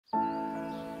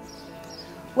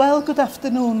Well, good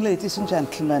afternoon, ladies and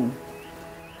gentlemen.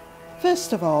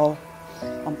 First of all,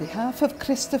 on behalf of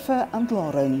Christopher and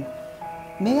Lauren,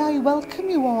 may I welcome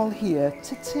you all here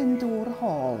to Tyn Dwr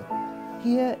Hall,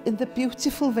 here in the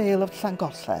beautiful Vale of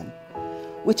Llangollen,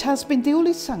 which has been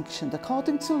duly sanctioned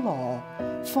according to law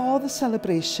for the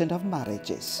celebration of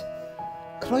marriages.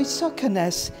 Croeso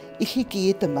cynnes I chi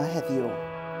gyd yma heddiw.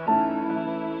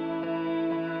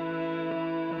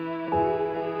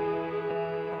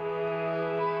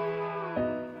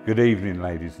 Good evening,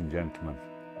 ladies and gentlemen,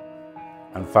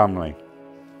 and family.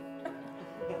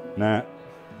 Now,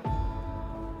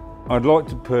 I'd like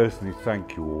to personally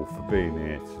thank you all for being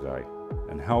here today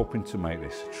and helping to make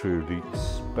this a truly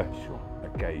special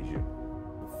occasion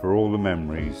for all the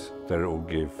memories that it will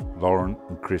give Lauren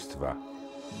and Christopher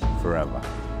forever.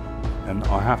 And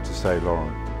I have to say,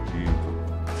 Lauren, you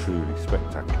look truly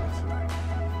spectacular today.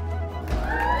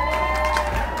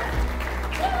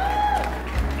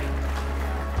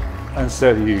 And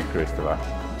so do you, Christopher.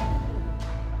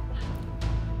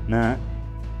 Now,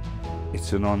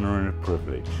 it's an honour and a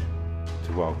privilege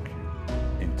to welcome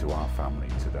you into our family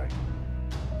today,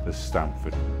 the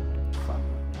Stamford family.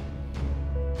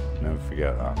 Never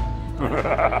forget that.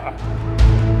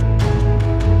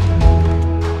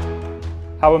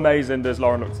 How amazing does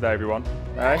Lauren look today, everyone?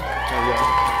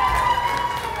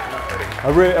 I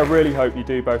really hope you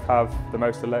do both have the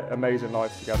most amazing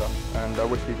lives together, and I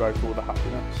wish you both all the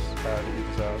happiness that you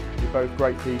deserve. You're both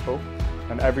great people,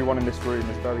 and everyone in this room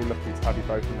is very lucky to have you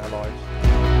both in their lives.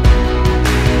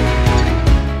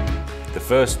 The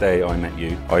first day I met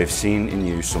you, I have seen in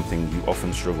you something you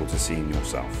often struggle to see in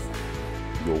yourself: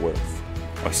 your worth.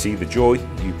 I see the joy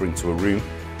you bring to a room,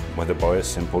 whether by a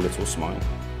simple little smile,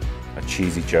 a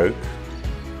cheesy joke,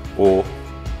 or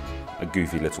a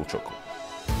goofy little chuckle.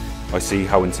 I see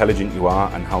how intelligent you are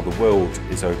and how the world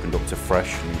is opened up to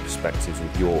fresh new perspectives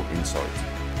with your insight.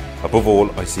 Above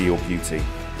all, I see your beauty,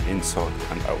 inside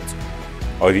and out.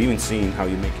 I've even seen how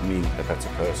you make me a better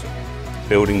person,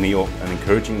 building me up and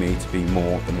encouraging me to be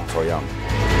more than what I am.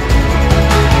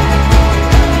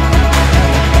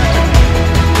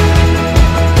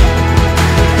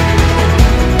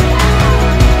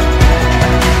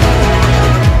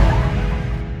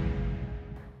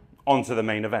 On to the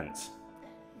main event.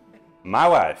 My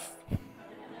wife,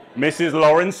 Mrs.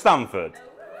 Lauren Stamford.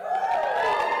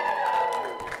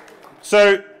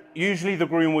 So, usually the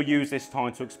groom will use this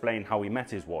time to explain how he met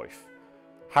his wife.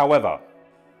 However,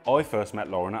 I first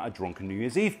met Lauren at a drunken New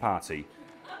Year's Eve party.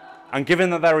 And given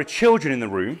that there are children in the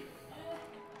room,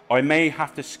 I may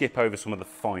have to skip over some of the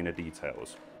finer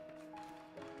details.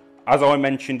 As I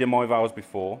mentioned in my vows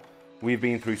before, we've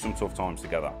been through some tough times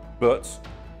together, but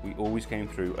we always came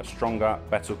through a stronger,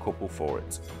 better couple for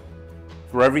it.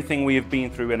 For everything we have been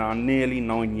through in our nearly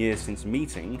 9 years since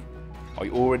meeting, I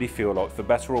already feel like, for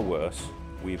better or worse,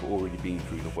 we've already been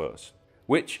through the worst.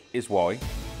 Which is why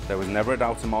there was never a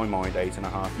doubt in my mind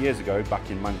 8.5 years ago back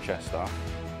in Manchester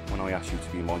when I asked you to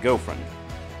be my girlfriend.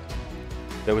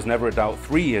 There was never a doubt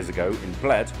 3 years ago in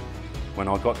Bled when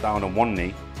I got down on one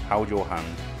knee, held your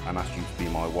hand and asked you to be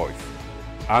my wife.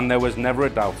 And there was never a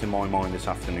doubt in my mind this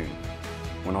afternoon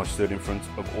when I stood in front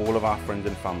of all of our friends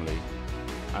and family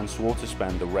and swore to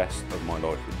spend the rest of my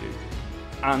life with you.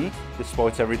 And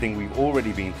despite everything we've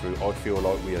already been through, I feel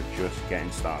like we are just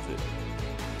getting started.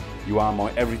 You are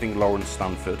my everything, Lauren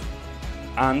Stamford,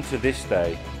 and to this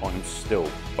day, I am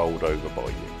still bowled over by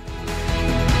you.